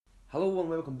Hello and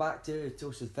welcome back to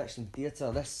Toasted Fiction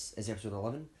Theatre. This is episode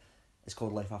 11. It's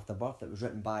called Life After Birth. It was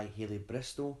written by Hayley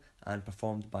Bristow and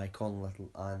performed by Colin Little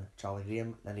and Charlie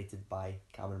Graham, narrated by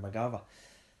Cameron McGarva.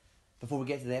 Before we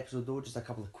get to the episode though, just a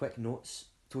couple of quick notes.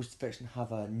 Toasted Fiction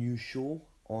have a new show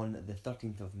on the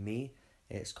 13th of May.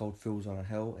 It's called Fools on a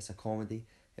Hill. It's a comedy.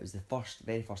 It was the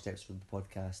very first episode of the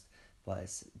podcast, but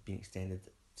it's been extended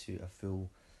to a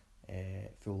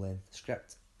full-length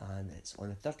script. And it's on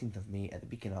the 13th of May at the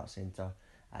Beacon Arts Centre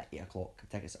at 8 o'clock.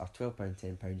 Tickets are £12,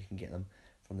 £10. You can get them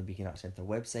from the Beacon Arts Centre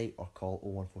website or call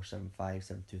 01475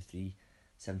 723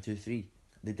 723.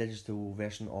 The digital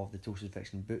version of the Toasted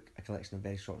Fiction book, a collection of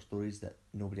very short stories that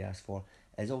nobody asked for,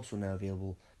 is also now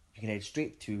available. You can head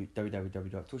straight to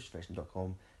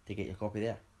www.toastedfiction.com to get your copy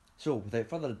there. So, without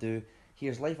further ado,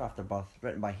 here's Life After Birth,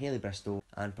 written by Hayley Bristow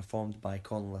and performed by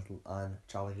Colin Little and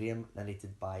Charlie Graham,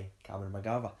 narrated by Cameron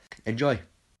McGarva. Enjoy!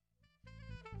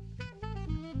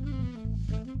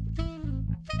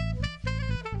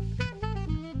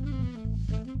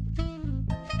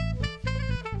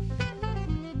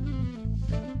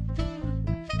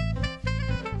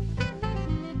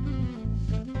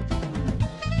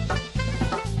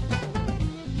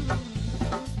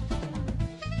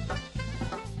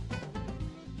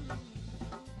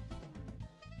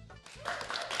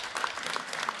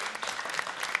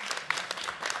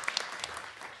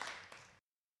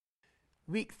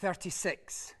 Week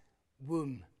 36,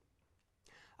 Womb.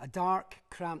 A dark,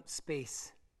 cramped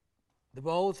space. The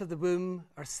walls of the womb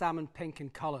are salmon pink in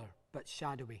colour, but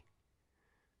shadowy.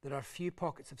 There are few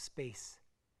pockets of space.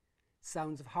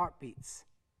 Sounds of heartbeats,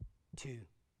 too.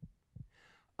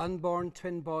 Unborn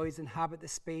twin boys inhabit the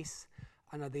space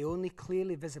and are the only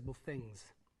clearly visible things.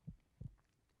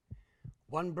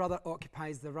 One brother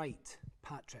occupies the right,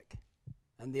 Patrick,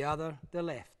 and the other the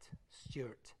left,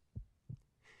 Stuart.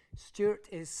 Stuart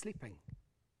is sleeping.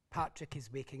 Patrick is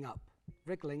waking up,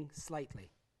 wriggling slightly.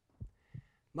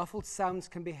 Muffled sounds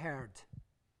can be heard.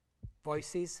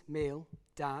 Voices, male,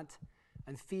 dad,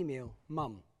 and female,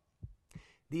 mum.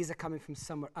 These are coming from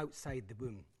somewhere outside the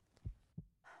womb.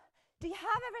 Do you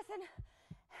have everything?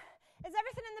 Is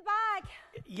everything in the bag?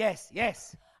 Yes.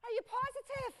 Are you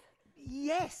positive?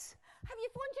 Yes. Have you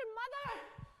phoned your mother?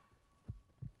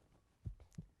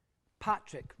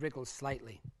 Patrick wriggles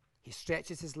slightly. He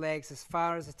stretches his legs as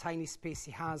far as the tiny space he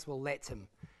has will let him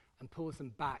and pulls them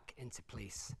back into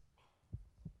place.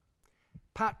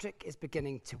 Patrick is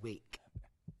beginning to wake.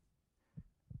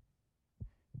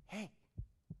 Hey!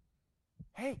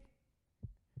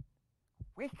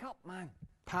 Wake up, man!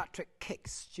 Patrick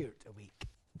kicks Stuart awake.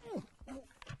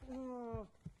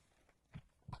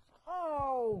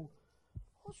 Oh!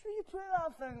 What's where you put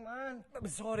that thing, man? I'm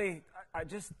sorry, I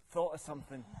just thought of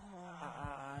something.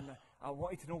 And I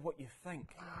wanted to know what you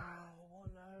think.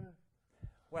 What now?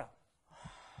 Well,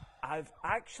 I've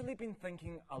actually been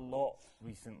thinking a lot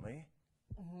recently.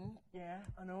 Yeah,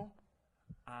 I know.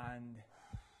 And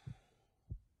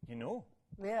you know.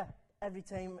 Yeah, every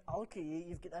time I look at you,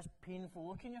 you've got this painful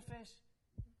look in your face.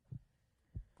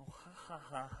 Oh,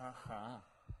 ha.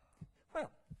 Well,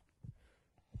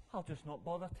 I'll just not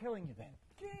bother telling you then.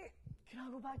 Great. Can I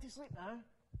go back to sleep now?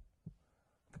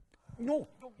 No.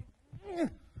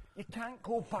 You can't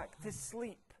go back to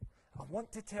sleep. I want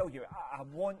to tell you. I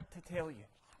want to tell you.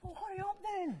 Well, hurry up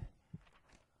then.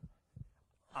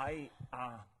 I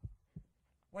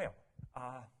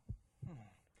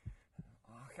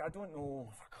don't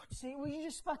know. For God's sake, will you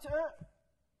just spit it out?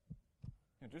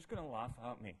 You're just going to laugh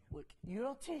at me. Look,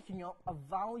 you're taking up a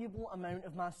valuable amount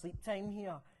of my sleep time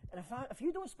here. And if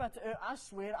you don't spit it out, I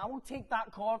swear I will take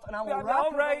that cord and I will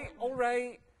wrap it All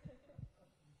right.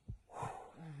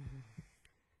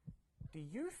 Do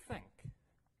you think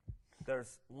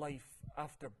there's life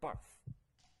after birth?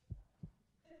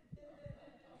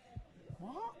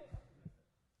 What?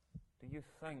 Do you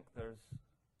think there's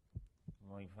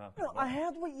life after No, birth? I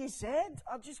heard what you said.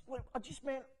 I just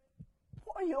meant,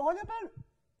 what are you on about?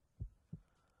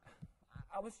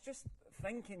 I was just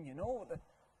thinking, you know, that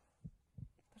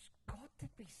there's got to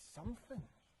be something.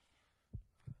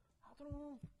 I don't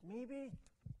know, maybe.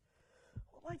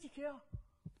 Why do you care?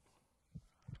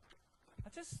 I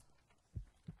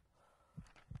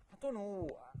don't know.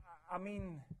 I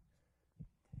mean,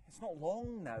 it's not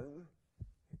long now.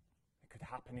 It could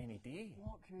happen any day.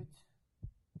 What could?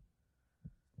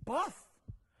 Birth!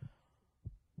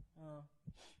 Oh,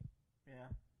 yeah.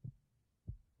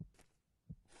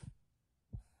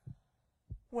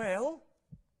 Well,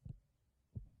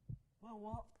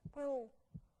 what? Well,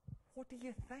 what do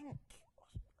you think?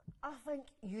 I think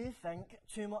you think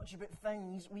too much about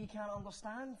things we can't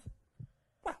understand.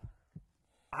 Well,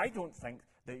 I don't think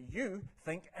that you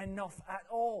think enough at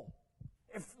all.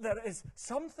 If there is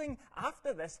something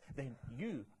after this, then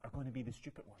you are going to be the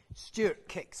stupid one. Stuart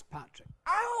kicks Patrick.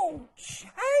 Ouch!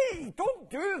 Hey, don't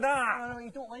do that! I know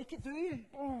you don't like it, do you?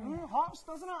 Hurts,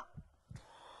 doesn't it?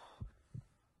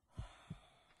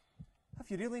 Have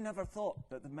you really never thought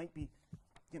that there might be,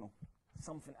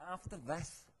 something after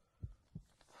this?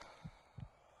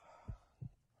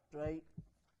 Right.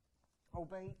 I'll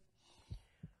bite.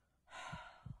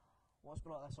 What's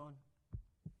brought this on?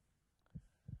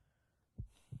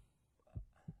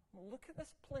 Well, look at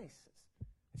this place.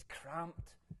 It's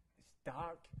cramped. It's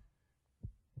dark.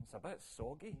 It's a bit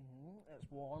soggy.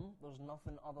 It's warm. There's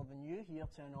nothing other than you here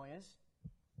to annoy us.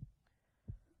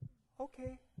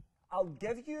 Okay, I'll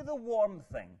give you the warm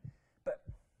thing, but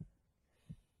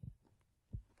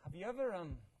have you ever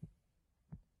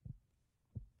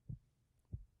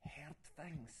heard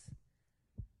things?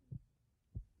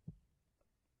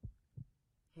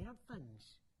 Heard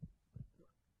things?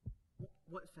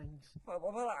 What things?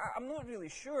 Well, I'm not really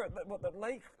sure what they're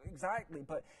like exactly,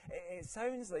 but it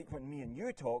sounds like when me and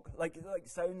you talk, like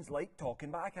sounds like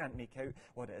talking, but I can't make out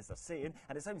what it is they're saying,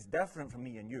 and it sounds different from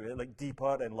me and you, like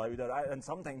deeper and louder, and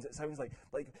sometimes it sounds like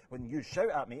when you shout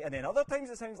at me, and then other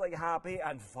times it sounds like happy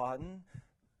and fun.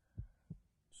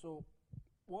 So,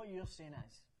 what you're saying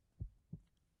is,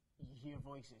 you hear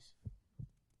voices?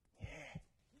 Yeah.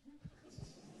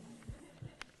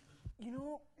 You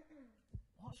know,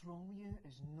 what's wrong with you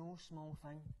is no small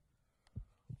thing.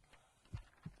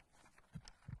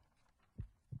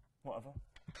 Whatever.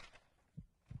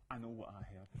 I know what I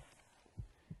heard.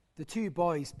 The two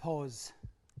boys pause,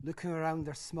 looking around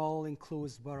their small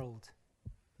enclosed world.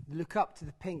 They look up to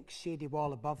the pink, shady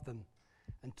wall above them,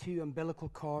 and two umbilical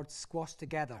cords squash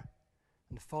together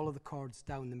and follow the cords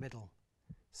down the middle,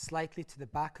 slightly to the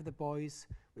back of the boys,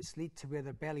 which lead to where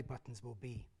their belly buttons will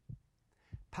be.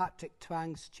 Patrick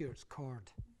twangs Stuart's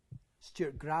cord.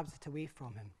 Stuart grabs it away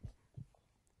from him.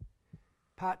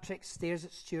 Patrick stares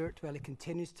at Stuart while he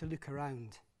continues to look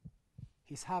around.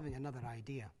 He's having another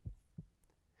idea.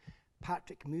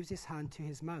 Patrick moves his hand to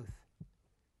his mouth,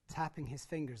 tapping his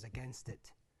fingers against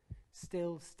it,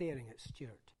 still staring at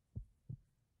Stuart.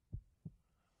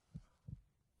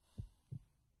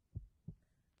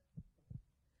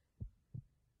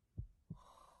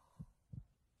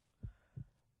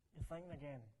 You're thinking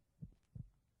again.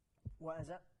 What is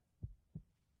it?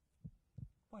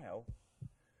 Well,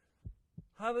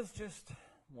 I was just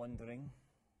wondering,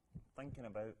 thinking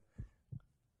about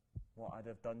what I'd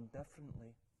have done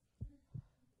differently.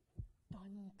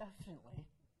 Done differently?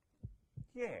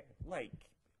 Yeah, like,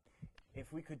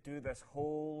 if we could do this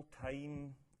whole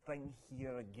time thing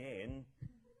here again,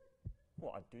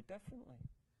 what I'd do differently.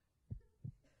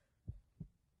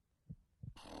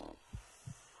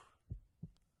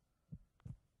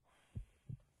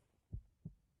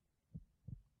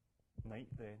 Night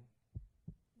then.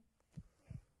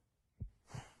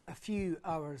 A few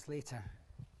hours later,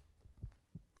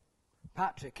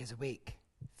 Patrick is awake,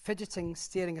 fidgeting,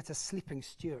 staring at a sleeping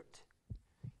Stuart.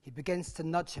 He begins to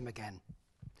nudge him again.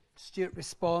 Stuart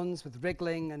responds with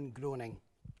wriggling and groaning.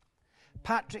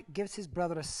 Patrick gives his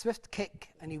brother a swift kick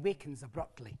and he wakens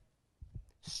abruptly.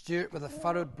 Stuart, with a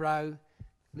furrowed brow,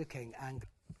 looking angry.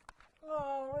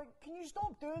 Oh, right, can you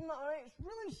stop doing that? Right? It's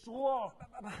really sore.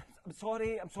 I'm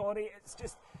sorry, it's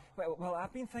just, well,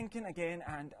 I've been thinking again,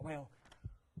 and, well,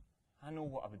 I know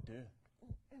what I would do.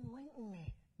 Enlighten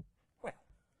me. Well,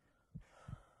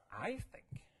 I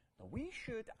think that we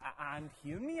should, and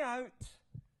hear me out,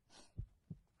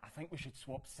 I think we should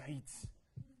swap sides.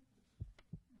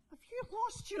 Have you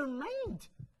lost your mind?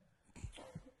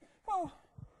 Well,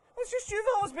 it's just you've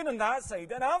always been on that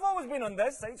side, and I've always been on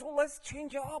this side, so let's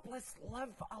change it up. Let's live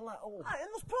a little. And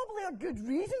there's probably a good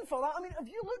reason for that. I mean, have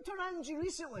you looked around you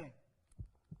recently?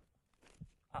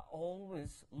 I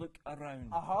always look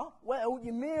around. Well,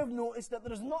 you may have noticed that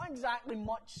there's not exactly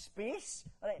much space.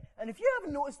 Right? And if you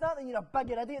haven't noticed that, then you're a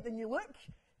bigger idiot than you look.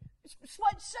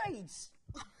 Switch sides.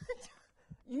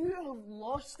 You have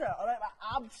lost it, all right?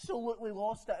 Absolutely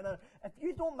lost it. And if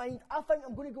you don't mind, I think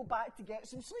I'm going to go back to get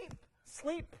some sleep.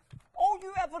 Sleep? All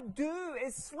you ever do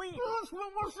is sleep. That's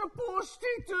what we're supposed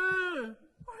to do.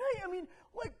 All right, I mean,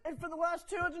 look, and for the last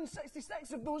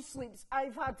 266 of those sleeps,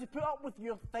 I've had to put up with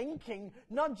your thinking,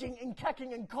 nudging and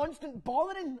kicking and constant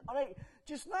bothering. All right,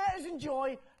 just let us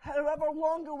enjoy however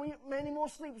many more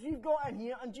sleeps we've got in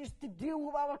here, and just to deal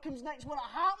with whatever comes next when it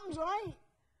happens, all right?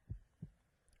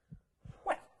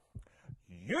 Well,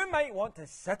 you might want to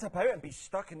sit about and be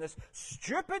stuck in this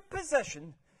stupid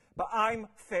position, but I'm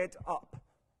fed up.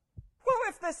 Well,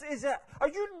 if this is it? Are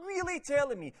you really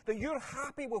telling me that you're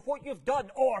happy with what you've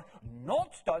done, or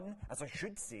not done, as I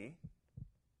should say?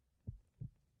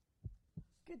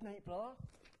 Good night, brother.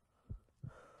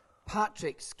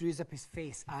 Patrick screws up his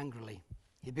face angrily.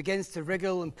 He begins to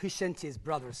wriggle and push into his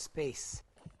brother's space.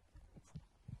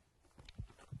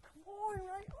 What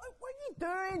are you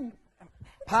doing?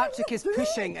 Patrick is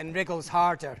pushing and wriggles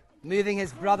harder, moving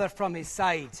his brother from his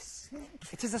side.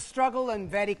 It is a struggle and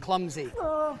very clumsy.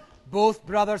 Both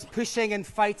brothers pushing and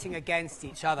fighting against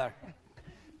each other.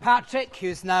 Patrick,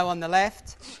 who's now on the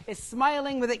left, is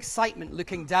smiling with excitement,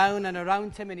 looking down and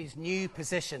around him in his new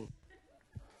position.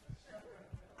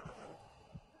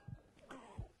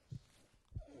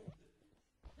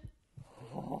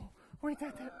 We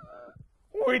did it!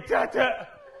 We did it!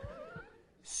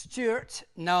 Stuart,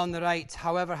 now on the right,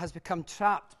 however, has become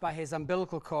trapped by his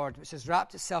umbilical cord, which has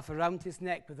wrapped itself around his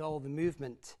neck with all the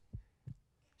movement.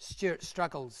 Stuart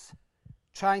struggles,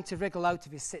 trying to wriggle out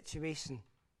of his situation.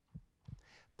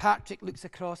 Patrick looks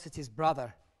across at his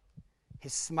brother.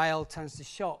 His smile turns to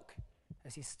shock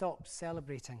as he stops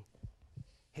celebrating.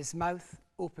 His mouth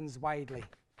opens widely.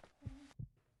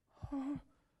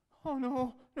 Oh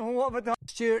no, what have I done?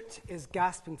 Stuart is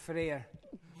gasping for air.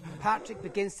 Patrick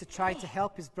begins to try to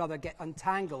help his brother get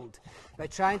untangled by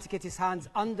trying to get his hands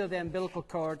under the umbilical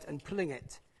cord and pulling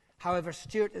it. However,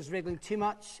 Stuart is wriggling too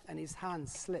much and his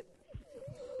hands slip.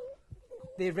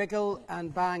 They wriggle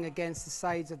and bang against the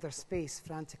sides of their space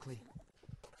frantically.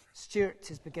 Stuart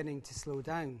is beginning to slow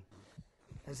down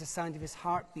as the sound of his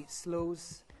heartbeat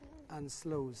slows and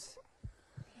slows.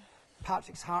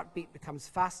 Patrick's heartbeat becomes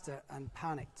faster and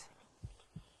panicked.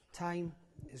 Time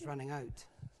is running out.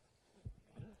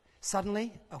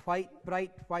 Suddenly, a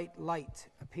bright white light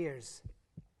appears.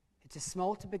 It is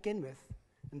small to begin with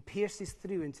and pierces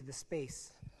through into the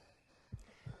space.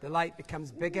 The light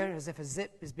becomes bigger, as if a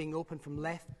zip is being opened from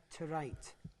left to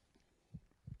right.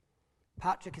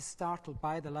 Patrick is startled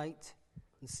by the light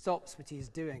and stops what he is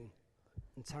doing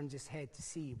and turns his head to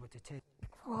see what it is.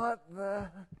 What the...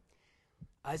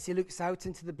 As he looks out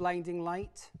into the blinding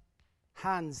light,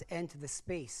 hands enter the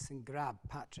space and grab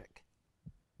Patrick.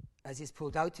 As he's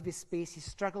pulled out of his space, he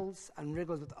struggles and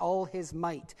wriggles with all his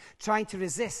might, trying to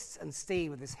resist and stay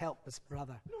with his helpless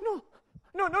brother.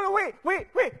 No, wait,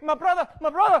 my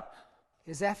brother!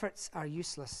 His efforts are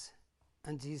useless,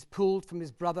 and he's pulled from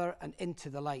his brother and into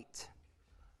the light.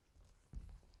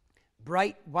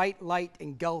 Bright white light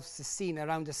engulfs the scene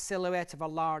around a silhouette of a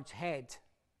large head,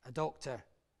 a doctor.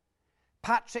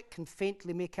 Patrick can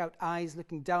faintly make out eyes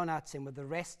looking down at him with the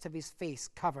rest of his face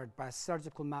covered by a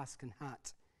surgical mask and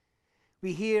hat.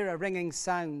 We hear a ringing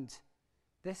sound.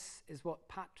 This is what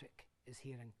Patrick is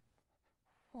hearing.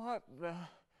 What the...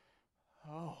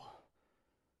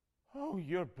 Oh,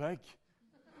 you're big.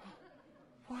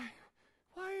 Why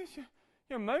is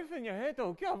your mouth and your head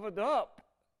all covered up?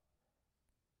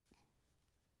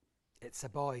 It's a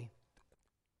boy.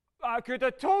 I could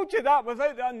have told you that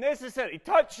without the unnecessary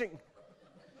touching.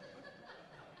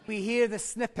 We hear the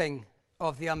snipping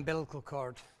of the umbilical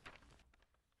cord.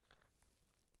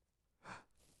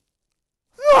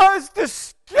 That's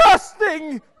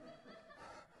disgusting!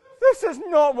 This is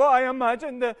not what I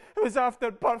imagined it was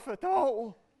after birth at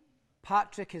all.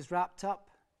 Patrick is wrapped up,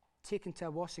 taken to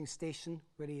a washing station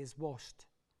where he is washed.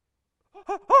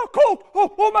 Cold!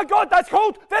 Oh my God, that's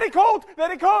cold! Very cold!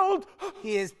 Very cold!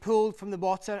 He is pulled from the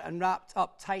water and wrapped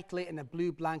up tightly in a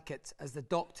blue blanket as the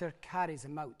doctor carries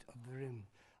him out of the room.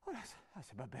 Oh,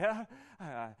 that's a bit better.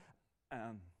 I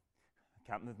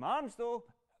can't move my arms though.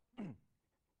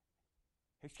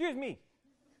 Excuse me.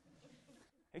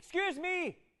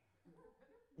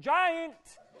 Giant!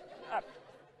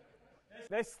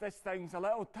 This thing's a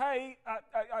little tight.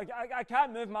 I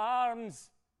can't move my arms.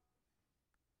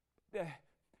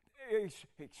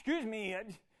 Excuse me. I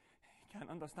can't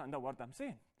understand a word I'm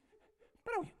saying.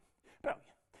 Brilliant.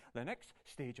 The next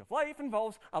stage of life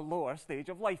involves a lower stage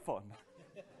of life form.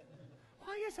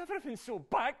 Why is everything so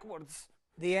backwards?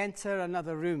 They enter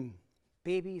another room.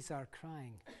 Babies are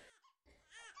crying.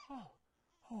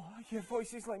 Oh, your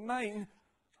voice is like mine.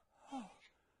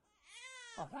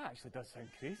 Oh, that actually does sound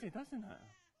crazy, doesn't it?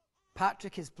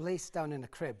 Patrick is placed down in a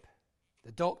crib.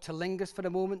 The doctor lingers for a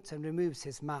moment and removes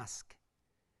his mask.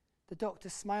 The doctor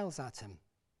smiles at him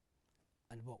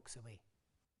and walks away.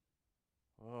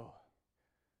 Oh,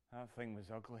 that thing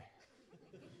was ugly.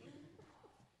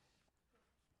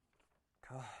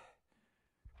 God.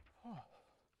 Oh.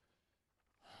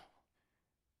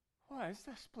 What is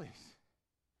this place?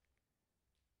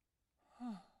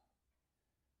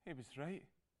 He was right.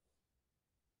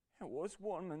 It was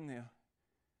warm in there.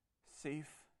 Safe,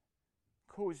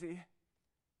 cosy.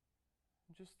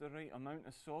 Just the right amount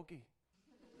of soggy.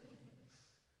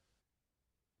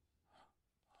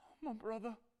 My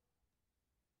brother.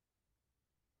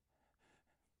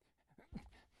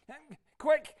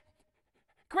 Quick!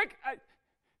 Quick!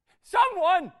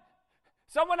 Someone!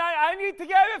 Someone, I need to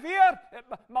get out of here!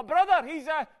 My brother,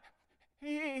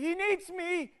 he needs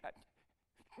me!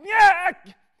 Yeah!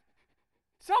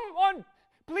 Someone!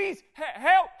 Please,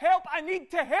 help! I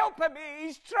need to help him!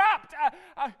 He's trapped!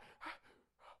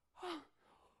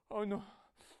 Oh no.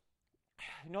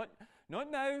 Not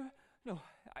now. No,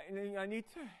 I need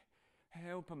to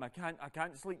help him. I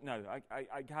can't sleep now.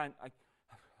 I can't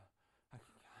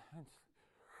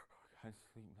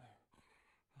sleep now.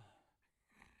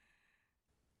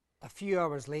 A few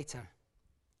hours later,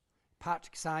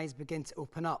 Patrick's eyes begin to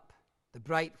open up. The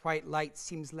bright white light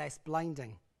seems less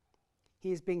blinding.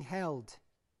 He is being held.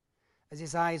 As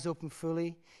his eyes open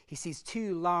fully, he sees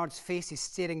two large faces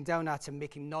staring down at him,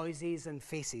 making noises and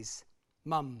faces.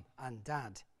 Mum and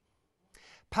Dad.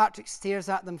 Patrick stares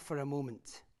at them for a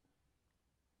moment.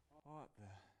 What the?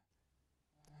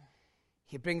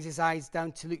 He brings his eyes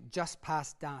down to look just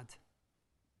past Dad.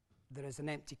 There is an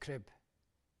empty crib.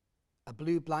 A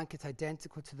blue blanket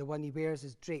identical to the one he wears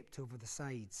is draped over the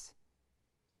sides.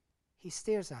 He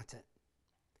stares at it.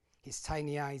 His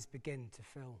tiny eyes begin to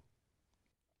fill.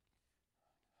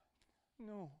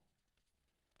 No.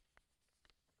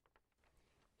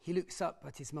 He looks up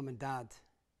at his mum and Dad.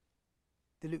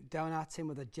 They look down at him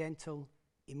with a gentle,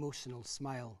 emotional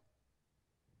smile.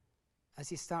 As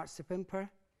he starts to whimper,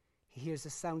 he hears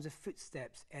the sounds of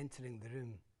footsteps entering the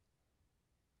room.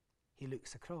 He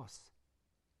looks across.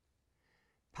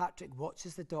 Patrick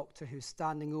watches the doctor who's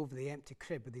standing over the empty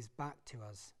crib with his back to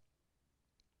us.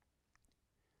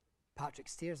 Patrick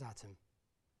stares at him.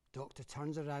 Doctor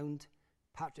turns around.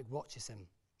 Patrick watches him,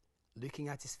 looking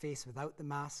at his face without the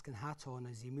mask and hat on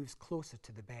as he moves closer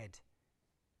to the bed.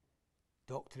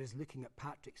 Doctor is looking at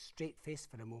Patrick's straight face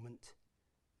for a moment,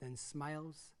 then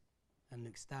smiles and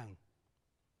looks down.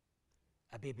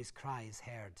 A baby's cry is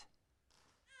heard.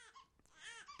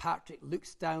 Patrick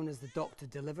looks down as the doctor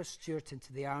delivers Stuart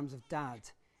into the arms of Dad,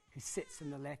 who sits on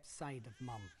the left side of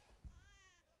Mum.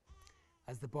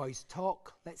 As the boys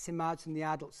talk, let's imagine the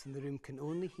adults in the room can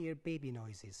only hear baby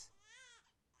noises.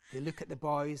 They look at the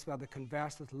boys while they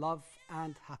converse with love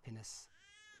and happiness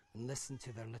and listen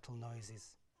to their little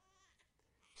noises.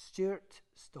 Stuart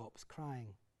stops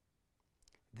crying.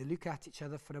 They look at each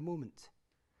other for a moment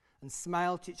and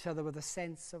smile to each other with a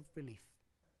sense of relief.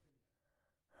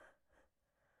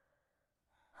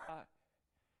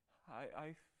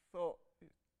 I thought...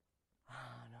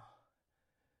 No.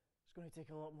 It's going to take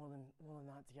a lot more than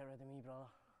that to get rid of me, brother.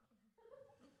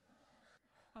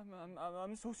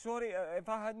 I'm so sorry. If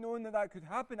I had known that could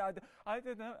happen, I'd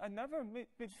never made...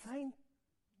 It's fine.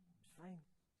 It's fine.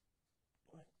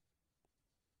 Look.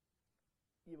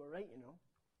 You were right, you know.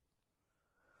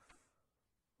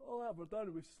 All I ever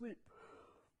done was sleep.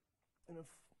 And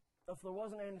if there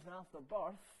wasn't anything after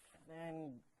birth,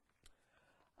 then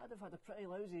I'd have had a pretty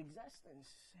lousy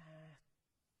existence.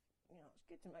 It's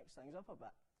good to mix things up a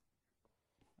bit.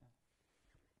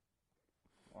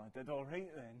 Well, I did all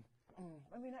right then.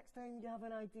 Maybe next time you have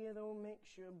an idea, though, make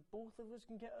sure both of us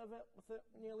can get out of it without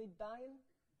nearly dying.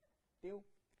 Deal?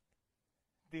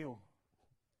 Deal.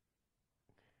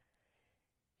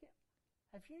 Yeah.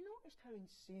 Have you noticed how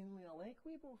insanely alike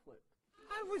we both look?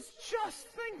 I was just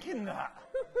thinking that.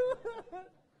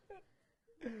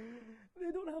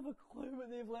 They don't have a clue what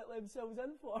they've let themselves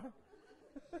in for.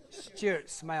 Stuart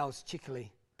smiles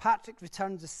cheekily. Patrick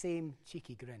returns the same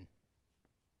cheeky grin.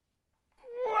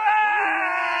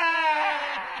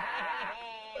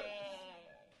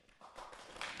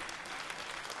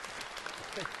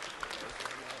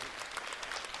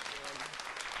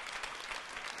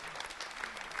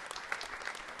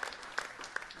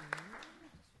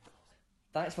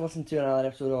 Thanks for listening to another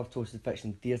episode of Toasted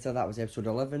Fiction Theatre. That was episode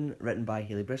 11, written by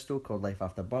Hayley Bristow, called Life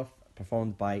After Birth,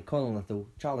 performed by Colin Little,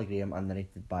 Charlie Graham, and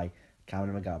narrated by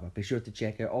Cameron McGarva. Be sure to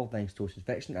check out all things Toasted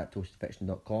Fiction at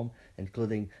toastedfiction.com,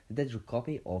 including the digital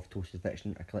copy of Toasted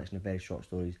Fiction, a collection of very short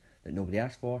stories that nobody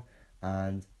asked for,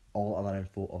 and all other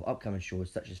info of upcoming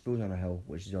shows such as Fools on a Hill,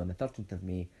 which is on the 13th of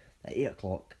May at 8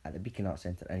 o'clock at the Beacon Arts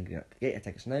Centre in Greenock. Get your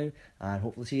tickets now, and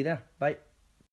hopefully see you there. Bye.